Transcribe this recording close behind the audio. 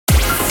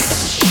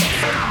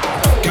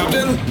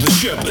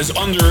ship is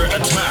under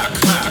attack.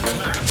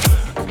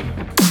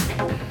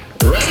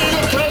 Ready to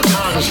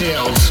proton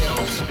shields.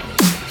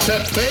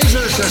 Set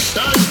phasers to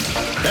stun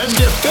and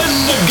defend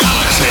the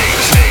galaxy.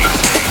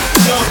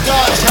 Yo,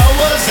 Dodge, how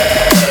was it?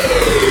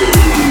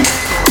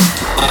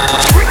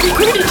 Pretty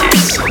good it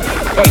is.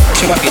 Wait,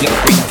 shut up, you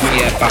little green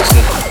pointy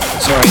bastard.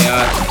 Sorry,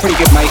 pretty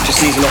good, mate. Just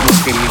needs a lot more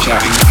screaming and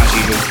shouting, as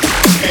usual.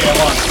 Okay,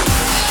 I'm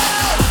on.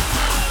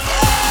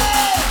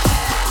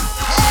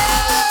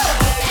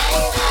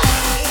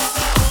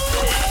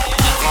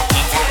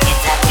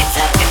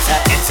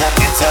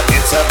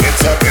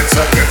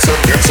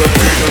 It's a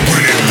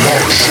Riddim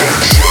Martian.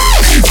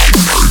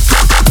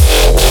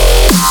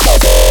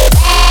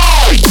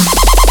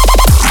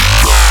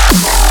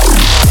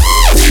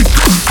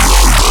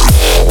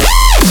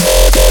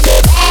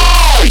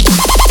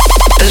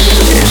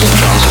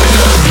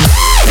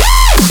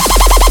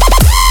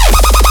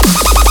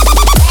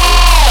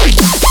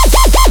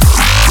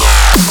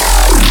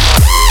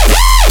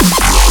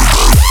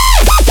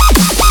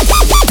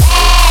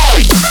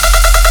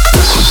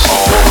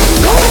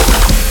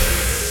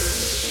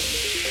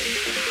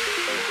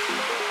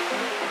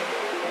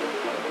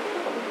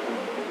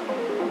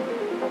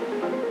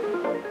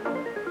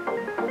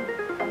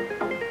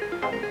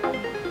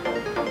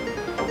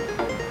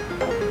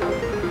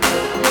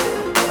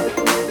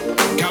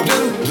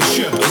 The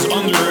ship is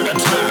under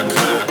attack.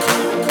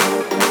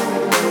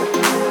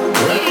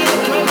 Ready to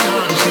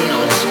proton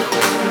shields.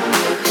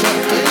 Set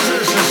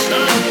phasers to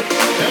stun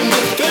and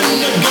defend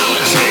the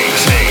galaxy.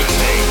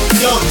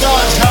 Yo,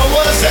 Dodge, how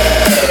was it?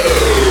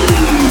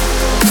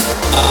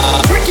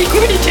 Pretty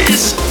good it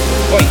is.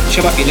 Wait,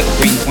 shut up, you little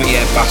green pointy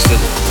bastard.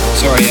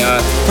 Sorry,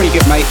 pretty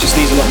good, mate. Just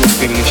needs a lot more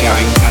screaming and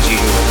shouting, as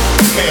usual.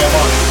 Okay, I'm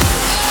on.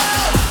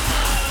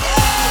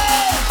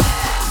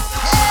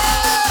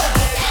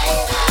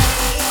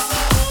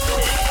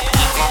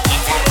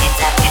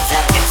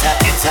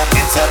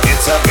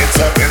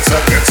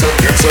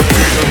 It's a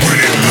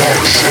Riddim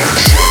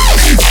Martian.